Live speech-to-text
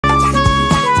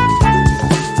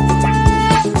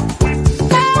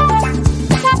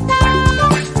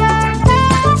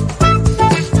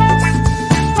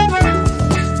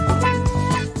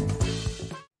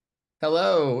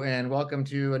welcome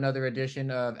to another edition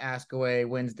of Ask Away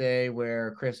Wednesday,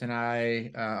 where Chris and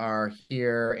I are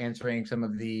here answering some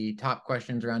of the top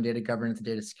questions around data governance and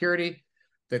data security.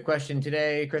 The question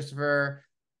today, Christopher,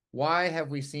 why have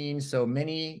we seen so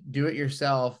many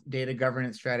do-it-yourself data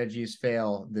governance strategies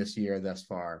fail this year thus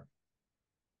far?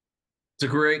 It's a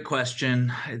great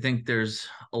question. I think there's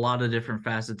a lot of different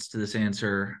facets to this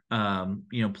answer.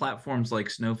 Platforms like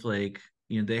Snowflake,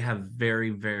 they have very,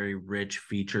 very rich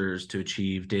features to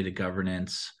achieve data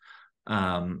governance.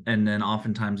 And then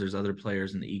oftentimes there's other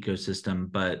players in the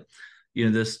ecosystem, but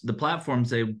the platforms,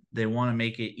 they want to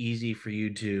make it easy for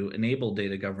you to enable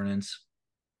data governance,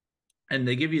 and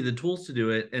they give you the tools to do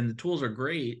it. And the tools are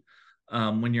great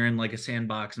when you're in like a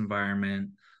sandbox environment.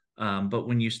 But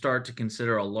when you start to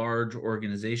consider a large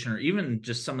organization, or even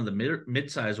just some of the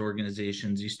mid-size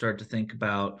organizations, you start to think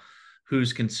about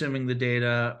who's consuming the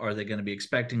data. Are they going to be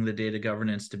expecting the data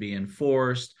governance to be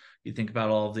enforced? You think about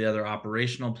all of the other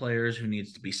operational players, who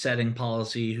needs to be setting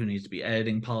policy, who needs to be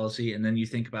editing policy. And then you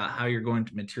think about how you're going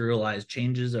to materialize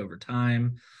changes over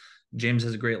time. James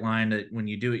has a great line that when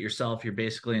you do it yourself, you're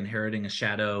basically inheriting a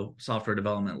shadow software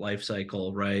development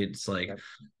lifecycle, right? It's like, yep,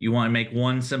 you want to make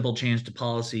one simple change to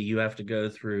policy, you have to go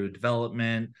through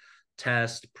development,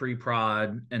 test,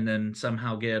 pre-prod, and then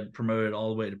somehow get promoted all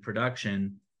the way to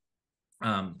production.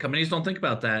 Companies don't think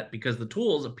about that because the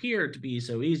tools appear to be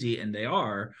so easy, and they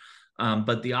are,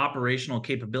 but the operational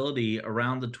capability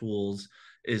around the tools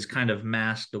is kind of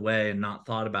masked away and not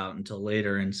thought about until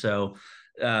later. And so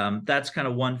that's kind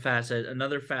of one facet.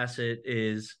 Another facet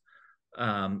is,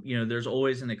 there's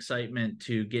always an excitement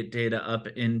to get data up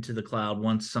into the cloud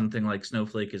once something like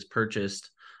Snowflake is purchased.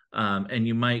 And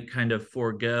you might kind of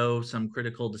forego some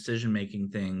critical decision-making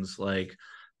things, like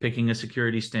picking a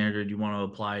security standard you want to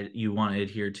apply, you want to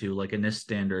adhere to, like a NIST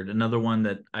standard. Another one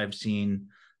that I've seen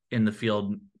in the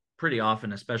field pretty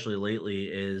often, especially lately,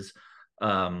 is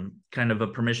kind of a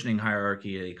permissioning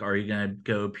hierarchy. Like, are you going to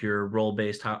go pure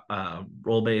role-based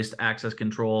access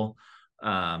control,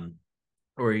 or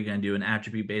are you going to do an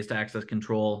attribute-based access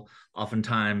control?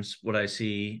 Oftentimes, what I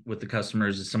see with the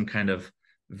customers is some kind of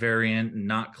variant,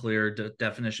 not clear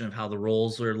definition of how the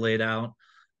roles are laid out.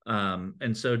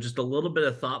 And so just a little bit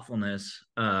of thoughtfulness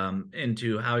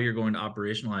into how you're going to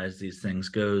operationalize these things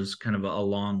goes kind of a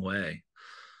long way.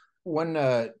 One,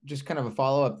 just kind of a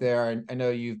follow-up there. I know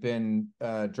you've been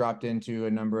dropped into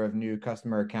a number of new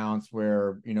customer accounts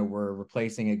where, we're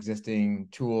replacing existing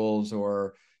tools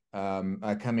or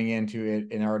coming into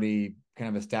it an already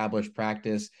kind of established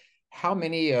practice. How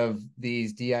many of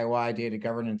these DIY data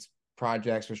governance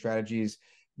projects or strategies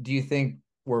do you think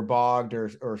were bogged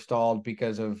or stalled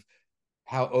because of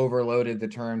how overloaded the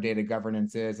term data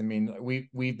governance is? I mean,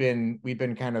 we've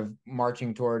been kind of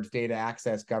marching towards data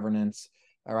access governance,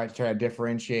 all right, to try to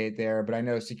differentiate there. But I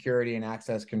know security and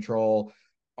access control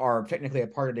are technically a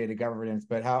part of data governance.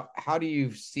 But how do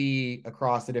you see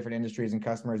across the different industries and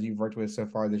customers you've worked with so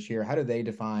far this year, how do they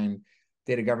define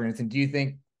data governance? And do you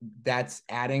think that's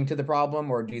adding to the problem,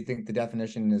 or do you think the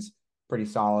definition is pretty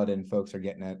solid and folks are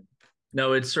getting it?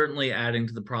 No, it's certainly adding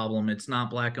to the problem. It's not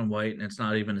black and white, and it's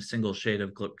not even a single shade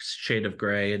of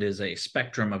gray. It is a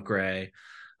spectrum of gray.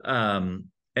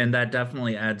 And that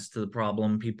definitely adds to the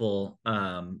problem. People,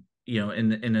 in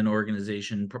an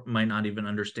organization might not even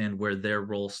understand where their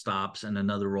role stops and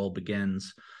another role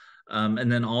begins. And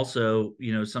then also,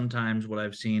 sometimes what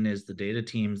I've seen is the data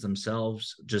teams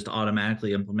themselves just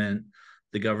automatically implement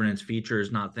the governance features,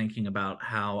 not thinking about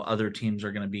how other teams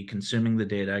are going to be consuming the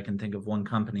data. I can think of one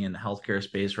company in the healthcare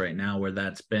space right now where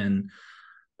that's been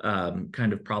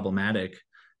kind of problematic.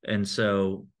 And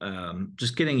so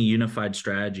just getting a unified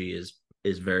strategy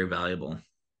is very valuable.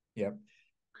 Yep.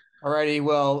 All righty.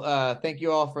 Well, thank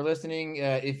you all for listening.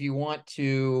 If you want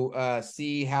to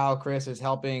see how Chris is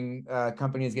helping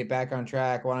companies get back on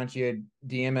track, why don't you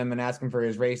DM him and ask him for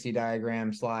his RACI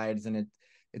diagram slides? And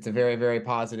it's a very, very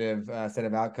positive set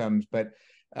of outcomes. But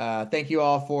thank you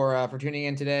all for tuning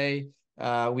in today.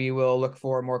 We will look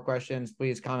for more questions.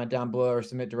 Please comment down below or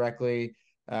submit directly.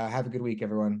 Have a good week,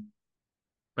 everyone.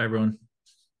 Bye, everyone.